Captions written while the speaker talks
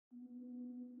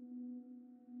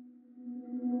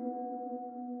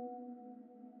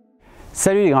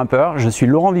Salut les grimpeurs, je suis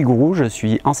Laurent Vigourou, je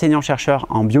suis enseignant-chercheur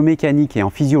en biomécanique et en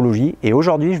physiologie et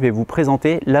aujourd'hui je vais vous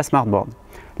présenter la SmartBoard.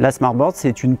 La SmartBoard,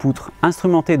 c'est une poutre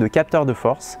instrumentée de capteurs de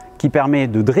force qui permet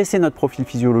de dresser notre profil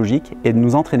physiologique et de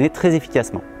nous entraîner très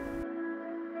efficacement.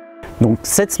 Donc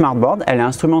cette SmartBoard, elle est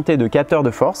instrumentée de capteurs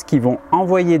de force qui vont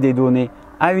envoyer des données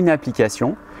à une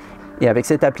application et avec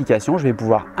cette application, je vais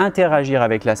pouvoir interagir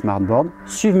avec la SmartBoard,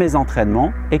 suivre mes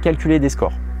entraînements et calculer des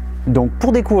scores. Donc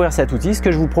pour découvrir cet outil, ce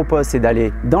que je vous propose, c'est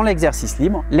d'aller dans l'exercice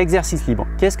libre. L'exercice libre,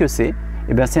 qu'est-ce que c'est?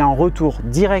 C'est un retour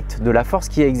direct de la force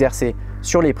qui est exercée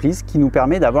sur les prises qui nous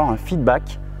permet d'avoir un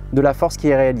feedback de la force qui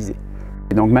est réalisée.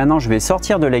 Et donc maintenant, je vais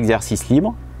sortir de l'exercice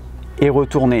libre et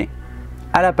retourner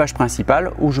à la page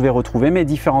principale où je vais retrouver mes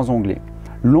différents onglets.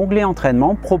 L'onglet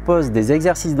entraînement propose des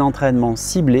exercices d'entraînement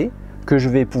ciblés que je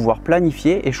vais pouvoir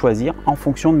planifier et choisir en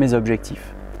fonction de mes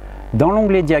objectifs. Dans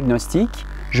l'onglet diagnostic,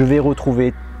 je vais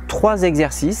retrouver 3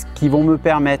 exercices qui vont me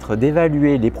permettre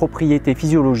d'évaluer les propriétés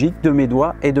physiologiques de mes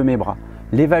doigts et de mes bras.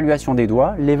 L'évaluation des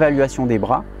doigts, l'évaluation des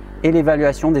bras et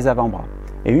l'évaluation des avant-bras.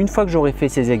 Et une fois que j'aurai fait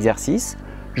ces exercices,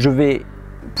 je vais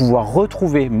pouvoir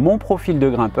retrouver mon profil de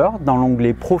grimpeur dans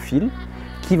l'onglet Profil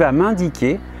qui va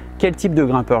m'indiquer quel type de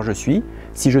grimpeur je suis,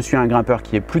 si je suis un grimpeur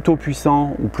qui est plutôt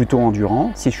puissant ou plutôt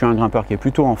endurant, si je suis un grimpeur qui est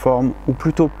plutôt en forme ou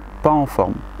plutôt pas en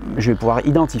forme. Je vais pouvoir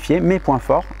identifier mes points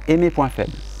forts et mes points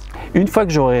faibles. Une fois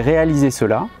que j'aurai réalisé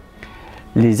cela,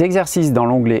 les exercices dans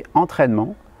l'onglet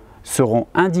Entraînement seront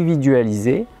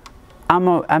individualisés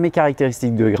à mes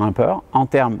caractéristiques de grimpeur en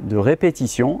termes de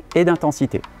répétition et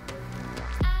d'intensité.